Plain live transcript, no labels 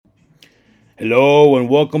Hello and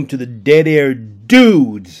welcome to the Dead Air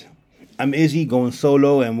Dudes. I'm Izzy going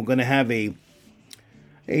solo, and we're gonna have a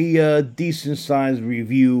decent sized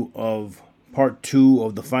review of part 2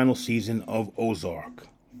 of the final season of Ozark.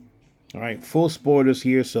 All right, full spoilers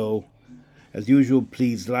here, so as usual,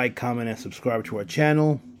 please like, comment, and subscribe to our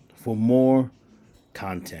channel for more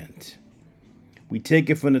content. We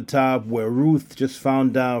take it from the top where Ruth just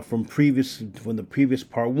found out from the previous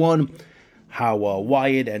part 1 how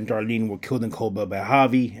Wyatt and Darlene were killed in Cold Blood by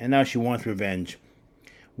Javi, and now she wants revenge.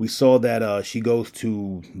 We saw that she goes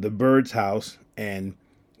to the Bird's house, and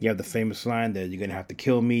you have the famous line that you're going to have to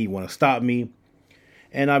kill me, you want to stop me.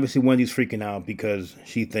 And obviously Wendy's freaking out because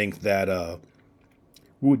she thinks that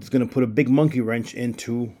Ruth is going to put a big monkey wrench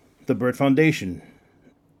into the Bird Foundation,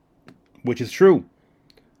 which is true.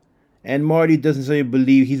 And Marty doesn't say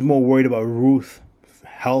believe, he's more worried about Ruth's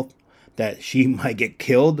health, that she might get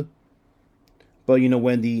killed. But,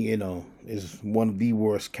 Wendy, is one of the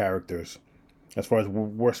worst characters as far as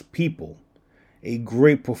worst people. A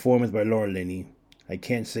great performance by Laura Linney. I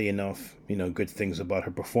can't say enough, good things about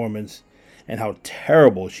her performance and how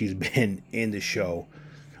terrible she's been in the show.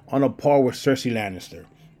 On a par with Cersei Lannister.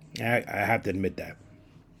 I have to admit that.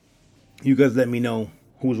 You guys let me know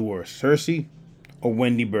who's worse, Cersei or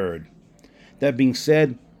Wendy Bird. That being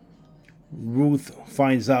said, Ruth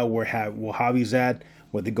finds out where Javi's at.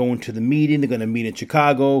 Where they're going to the meeting, they're going to meet in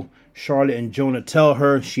Chicago. Charlotte and Jonah tell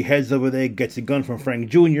her. She heads over there, gets a gun from Frank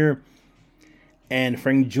Jr. And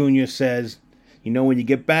Frank Jr. says, when you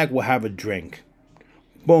get back, we'll have a drink.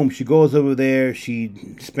 Boom, she goes over there.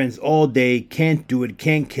 She spends all day, can't do it,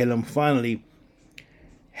 can't kill him. Finally,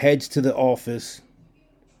 heads to the office.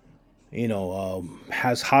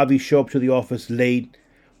 Has Javi show up to the office late,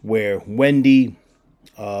 where Wendy...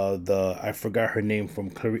 I forgot her name,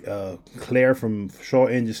 from Claire from Shaw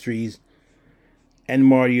Industries, and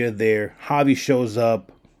Marty are there. Javi shows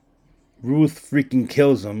up. Ruth freaking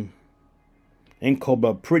kills him in cold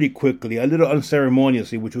blood pretty quickly, a little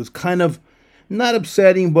unceremoniously, which was kind of not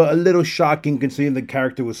upsetting, but a little shocking considering the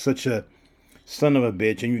character was such a son of a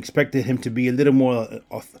bitch, and you expected him to be a little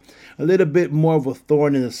bit more of a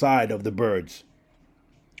thorn in the side of the Birds.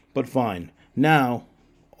 But fine. Now,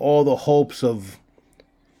 all the hopes of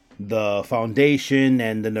the Foundation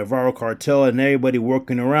and the Navarro cartel and everybody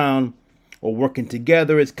working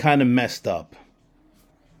together is kind of messed up.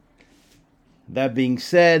 That being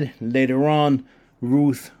said, later on,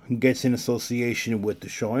 Ruth gets in association with the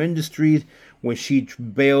Shaw Industries when she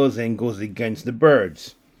bails and goes against the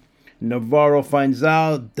Birds. Navarro finds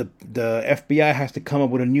out the FBI has to come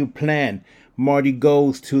up with a new plan. Marty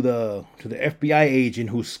goes to the FBI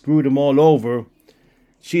agent who screwed him all over.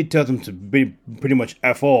 She tells him to pretty much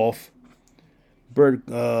F off.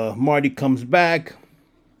 Marty comes back.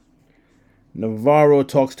 Navarro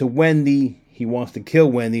talks to Wendy. He wants to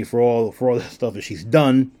kill Wendy for all the stuff that she's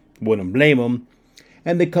done. Wouldn't blame him.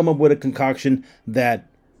 And they come up with a concoction that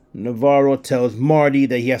Navarro tells Marty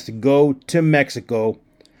that he has to go to Mexico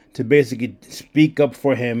to basically speak up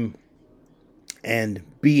for him and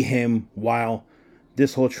be him while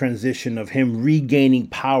this whole transition of him regaining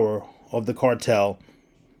power of the cartel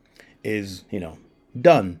is,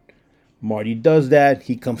 done. Marty does that.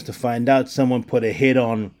 He comes to find out someone put a hit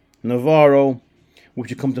on Navarro, which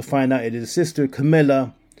you come to find out it is his sister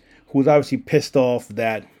Camilla, who's obviously pissed off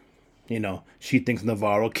that, she thinks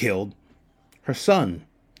Navarro killed her son.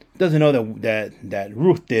 Doesn't know that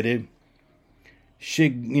Ruth did it. She,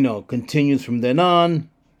 continues from then on.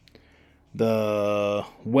 The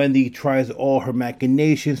Wendy tries all her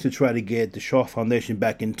machinations to try to get the Shaw Foundation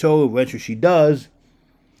back in tow. Eventually she does.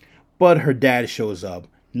 But her dad shows up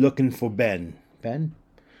looking for Ben.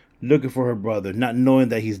 Looking for her brother, not knowing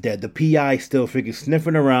that he's dead. The PI still freaking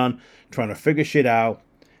sniffing around, trying to figure shit out.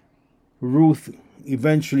 Ruth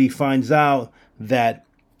eventually finds out that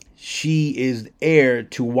she is heir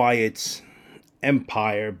to Wyatt's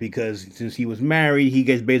empire because since he was married, he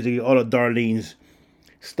gets basically all of Darlene's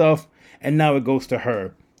stuff, and now it goes to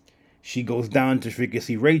her. She goes down to freaking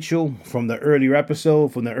see Rachel from the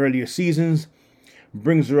earlier seasons.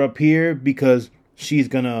 Brings her up here because she's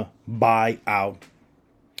gonna buy out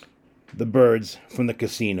the Birds from the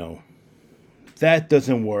casino. That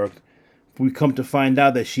doesn't work. We come to find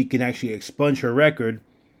out that she can actually expunge her record.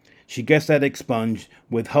 She gets that expunged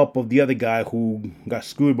with help of the other guy who got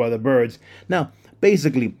screwed by the Birds. Now,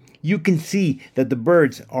 basically, you can see that the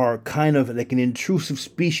Birds are kind of like an intrusive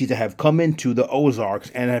species that have come into the Ozarks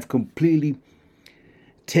and have completely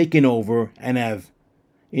taken over and have,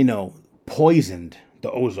 poisoned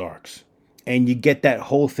the Ozarks. And you get that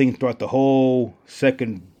whole thing throughout the whole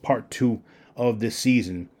second part 2 of this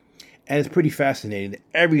season. And it's pretty fascinating,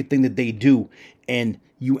 everything that they do, and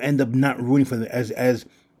you end up not rooting for them as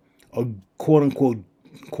a quote unquote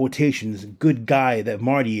quotations good guy that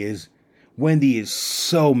Marty is. Wendy is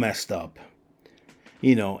so messed up,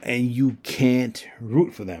 and you can't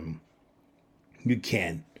root for them. You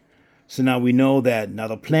can't. So now we know that now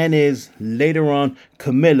the plan is later on,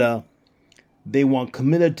 they want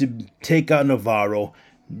Camilla to take out Navarro.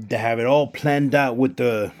 They have it all planned out with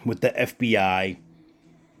the FBI.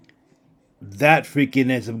 That freaking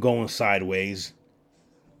ends up going sideways.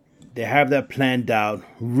 They have that planned out.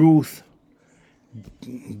 Ruth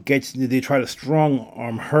they try to strong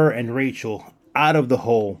arm her and Rachel out of the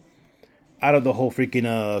whole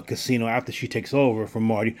freaking casino after she takes over from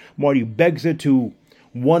Marty. Marty begs her to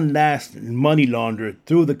one last money launderer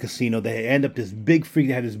through the casino. They end up this big freak.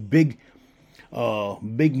 They had this big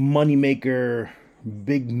money maker,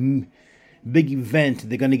 big event.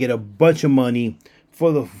 They're gonna get a bunch of money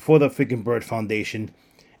for the freaking Bird Foundation,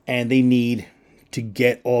 and they need to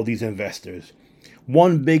get all these investors.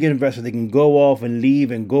 One big investor, they can go off and leave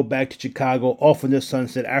and go back to Chicago off in the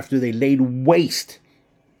sunset after they laid waste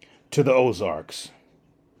to the Ozarks.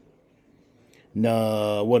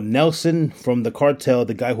 Nelson from the cartel,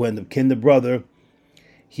 the guy who ended up killing the brother,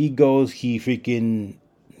 he freaking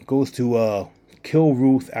goes to kill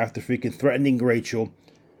Ruth after freaking threatening Rachel.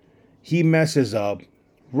 He messes up.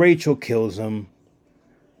 Rachel kills him.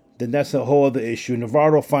 Then that's a whole other issue.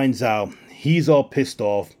 Navarro finds out. He's all pissed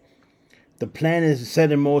off. The plan is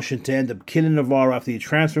set in motion to end up killing Navarro after he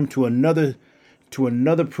transfers him to another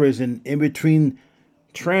prison. In between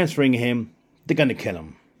transferring him, they're gonna kill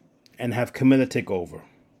him and have Camilla take over.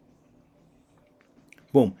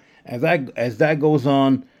 Boom. As that goes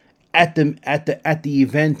on, at the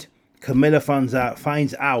event, Camilla finds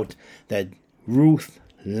out that Ruth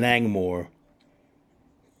Langmore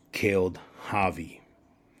killed Javi.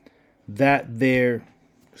 That there,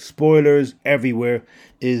 spoilers everywhere,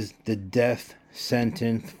 is the death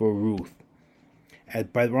sentence for Ruth.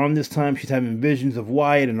 Around this time, she's having visions of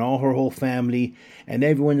Wyatt and all her whole family, and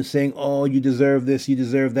everyone is saying, "Oh, you deserve this, you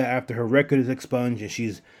deserve that." After her record is expunged, and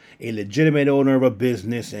she's a legitimate owner of a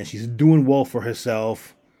business, and she's doing well for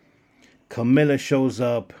herself, Camilla shows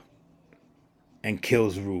up and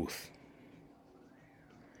kills Ruth,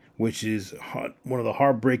 which is one of the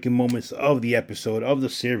heartbreaking moments of the episode, of the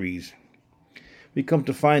series. We come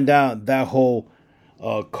to find out that whole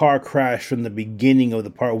car crash from the beginning of the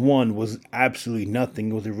part 1 was absolutely nothing.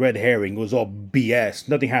 It was a red herring. It was all BS.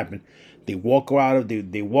 Nothing happened. They walk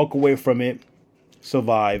away from it,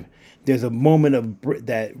 survive. There's a moment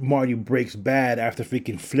that Marty breaks bad after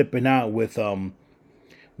freaking flipping out with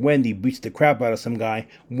Wendy, beats the crap out of some guy.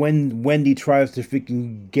 When Wendy tries to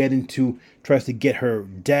get her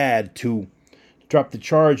dad to drop the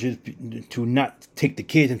charges, to not take the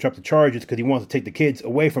kids and drop the charges because he wants to take the kids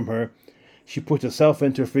away from her, she puts herself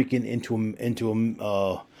into a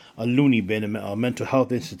loony bin, a mental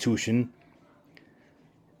health institution.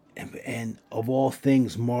 And of all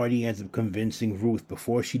things, Marty ends up convincing Ruth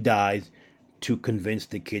before she dies to convince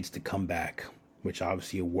the kids to come back, which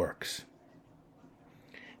obviously it works.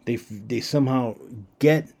 They somehow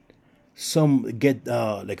get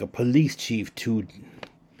like a police chief to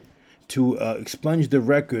expunge the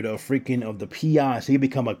record of the PI, so he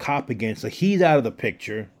become a cop again. So he's out of the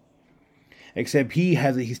picture. Except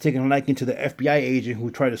he's taken a liking to the FBI agent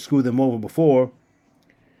who tried to screw them over before,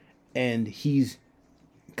 and he's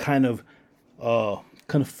kind of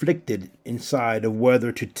conflicted inside of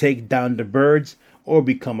whether to take down the birds or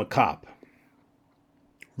become a cop.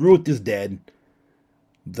 Ruth is dead.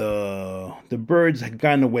 The birds had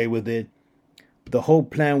gotten away with it. The whole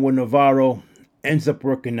plan with Navarro ends up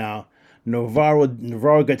working out.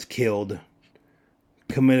 Navarro gets killed.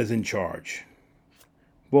 Camilla's in charge.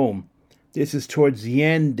 Boom. This is towards the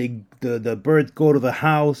end. The birds go to the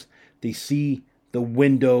house. They see the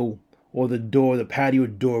window or the patio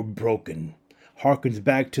door broken. Harkens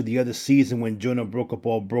back to the other season when Jonah broke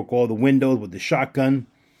all the windows with the shotgun.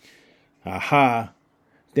 Aha.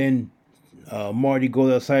 Then Marty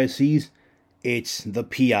goes outside and sees it's the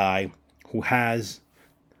PI who has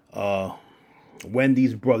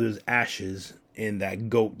Wendy's brother's ashes in that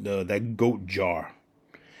goat jar.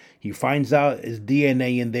 He finds out his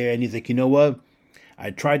DNA in there, and he's like, you know what?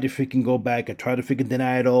 I tried to freaking go back. I tried to freaking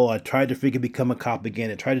deny it all. I tried to freaking become a cop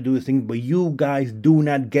again. I tried to do this thing, but you guys do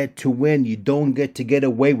not get to win. You don't get to get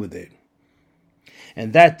away with it.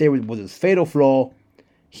 And that there was his fatal flaw.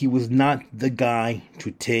 He was not the guy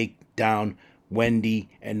to take down Wendy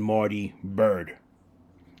and Marty Bird.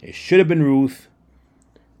 It should have been Ruth.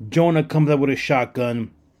 Jonah comes up with a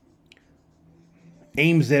shotgun,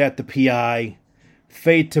 aims it at the PI.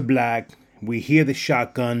 Fade to black. We hear the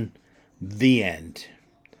shotgun. The end.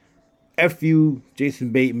 F you,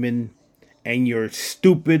 Jason Bateman, and your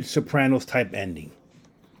stupid Sopranos type ending.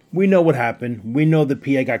 We know what happened. We know the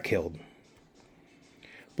PI got killed.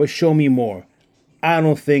 But show me more. I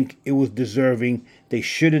don't think it was deserving. They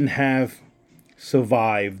shouldn't have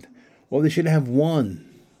survived, or they shouldn't have won.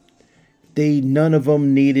 None of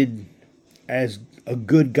them needed, as a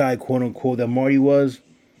good guy, quote unquote, that Marty was.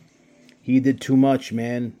 He did too much,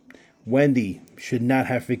 man. Wendy should not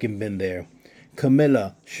have freaking been there.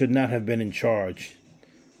 Camilla should not have been in charge.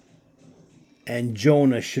 And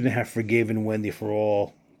Jonah shouldn't have forgiven Wendy for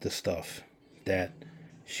all the stuff that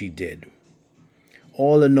she did.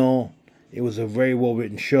 All in all, it was a very well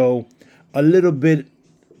written show. A little bit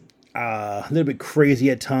crazy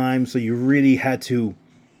at times, so you really had to,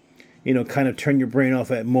 kind of turn your brain off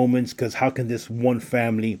at moments, because how can this one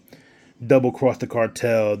family double cross the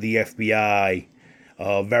cartel, the FBI,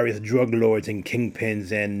 various drug lords and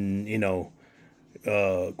kingpins, and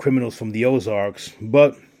criminals from the Ozarks?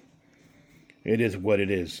 But it is what it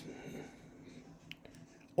is.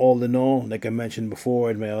 All in all, like I mentioned before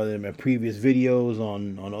in my previous videos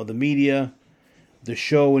on other media, the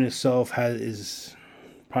show in itself is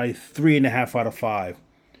probably 3.5 out of 5.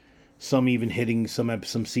 Some even hitting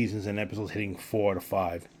some seasons and episodes hitting 4 out of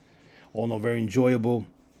 5. All in all, very enjoyable,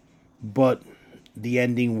 but the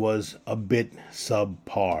ending was a bit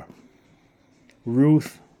subpar.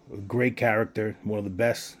 Ruth, a great character, one of the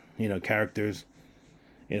best characters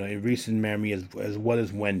in recent memory, as well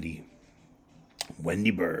as Wendy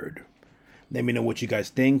Bird. Let me know what you guys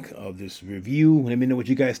think of this review. Let me know what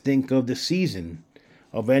you guys think of this season.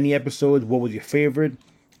 Of any episodes, what was your favorite?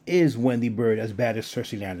 Is Wendy Bird as bad as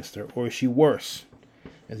Cersei Lannister, or is she worse?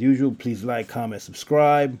 As usual, please like, comment,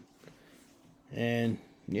 subscribe. And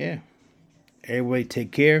yeah, everybody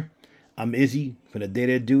take care. I'm Izzy from the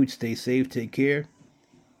Data Dude. Stay safe, take care.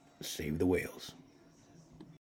 Save the whales.